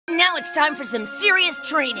it's time for some serious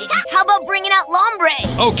training. How about bringing out Lombre?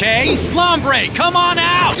 Okay, Lombre, come on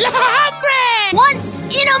out! Lombre! Once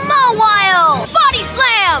in a Mawile! Body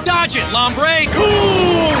slam! Dodge it, Lombre!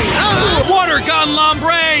 Cool! Water gun,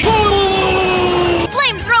 Lombre! Cool!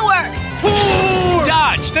 Flamethrower! Cool!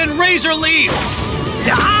 Dodge, then razor leaf!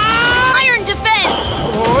 Iron defense!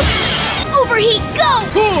 Overheat, go!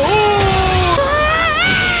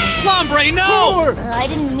 Lombre, no! I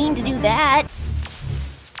didn't mean to do that.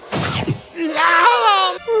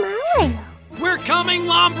 We're coming,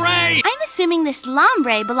 Lombre! I'm assuming this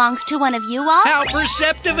Lombre belongs to one of you all. How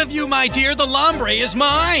perceptive of you, my dear. The Lombre is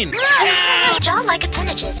mine. Jaw-like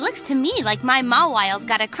appendages. Looks to me like my Mawile's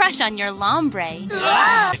got a crush on your Lombre.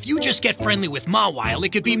 If you just get friendly with Mawile, it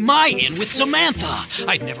could be my in with Samantha.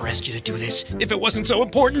 I'd never ask you to do this if it wasn't so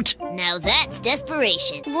important. Now that's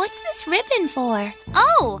desperation. What's this ribbon for?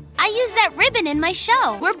 Oh, I use that ribbon in my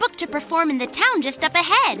show. We're booked to perform in the town just up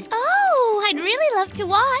ahead. Oh, I'd really love to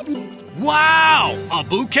watch. Wow! A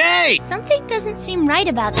bouquet! Something doesn't seem right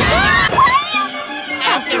about that.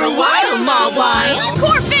 After a while, Mawile.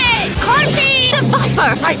 Corphin! Carpy! The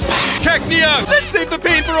Viper! Cacnea! Let's save the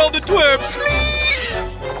pain for all the twerps!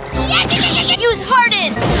 Please! Use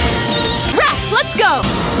Harden! Rat, let's go!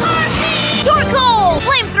 Torkoal!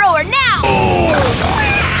 Flamethrower, now!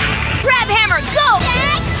 Crab Hammer, go!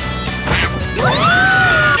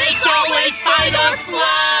 It's always fight or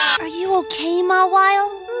fly. Are you okay,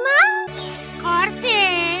 Mawile?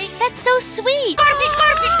 Carpy! That's so sweet. Carpy!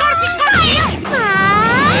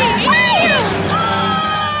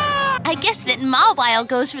 I guess that Mawile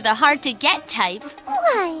goes for the hard-to-get type.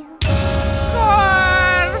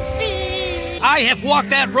 I have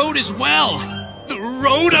walked that road as well. The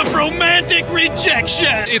road of romantic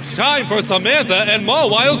rejection. It's time for Samantha and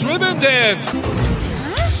Mawile's ribbon dance.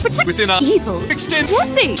 Within a Evil. extend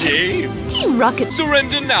Jesse. James. Rocket.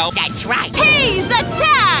 Surrender now. That's right. Hayes,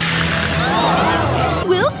 attack!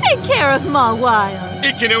 We'll take care of Mawile.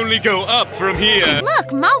 It can only go up from here. Look,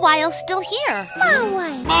 Mawile's still here.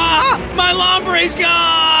 Ma! My Lombre's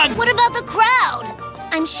gone! What about the crowd?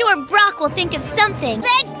 I'm sure Brock will think of something.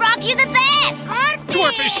 Thanks, Brock. You're the best.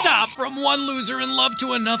 Dwarfish, stop! From one loser in love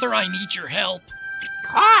to another, I need your help.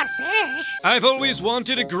 I've always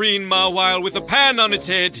wanted a green Mawile with a pan on its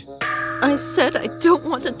head. I said I don't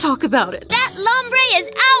want to talk about it. That Lombre is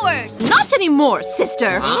ours! Not anymore,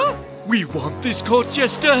 sister. We want this court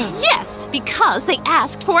jester. Yes, because they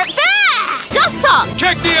asked for it back! Dust Top!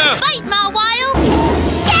 Cacnea! Fight, Mawile!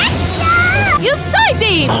 You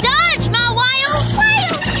Psybeam! Dodge, Mawile!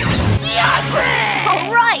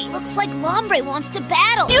 All right! Looks like Lombre wants to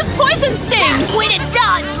battle. Use Poison Sting! Way to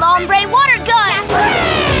dodge, Lombre! Water gun!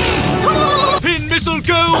 Pin missile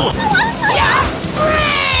go!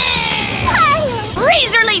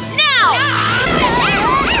 Razor leaf, now!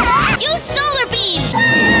 Use Solar Beam!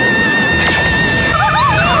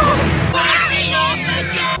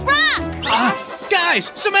 Rock!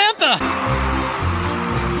 Guys, Samantha!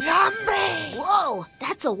 Whoa,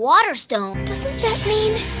 that's a water stone. Doesn't that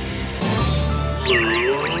mean...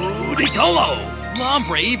 Ludicolo!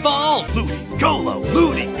 Lombre evolved! Ludicolo!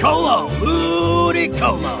 Ludicolo!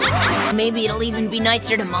 Ludicolo! Maybe it'll even be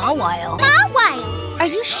nicer to Mawile. Mawile! Are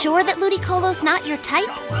you sure that Ludicolo's not your type?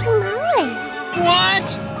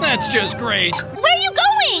 What? That's just great. Where are you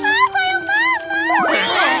going?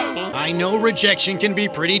 I know rejection can be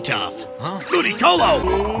pretty tough. Huh? Ludicolo!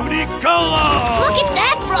 Ludicolo! Look at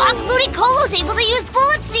that, Brock. Ludicolo's able to use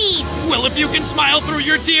Bullet Seed. Well, if you can smile through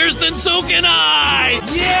your tears, then so can I!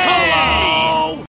 Yay!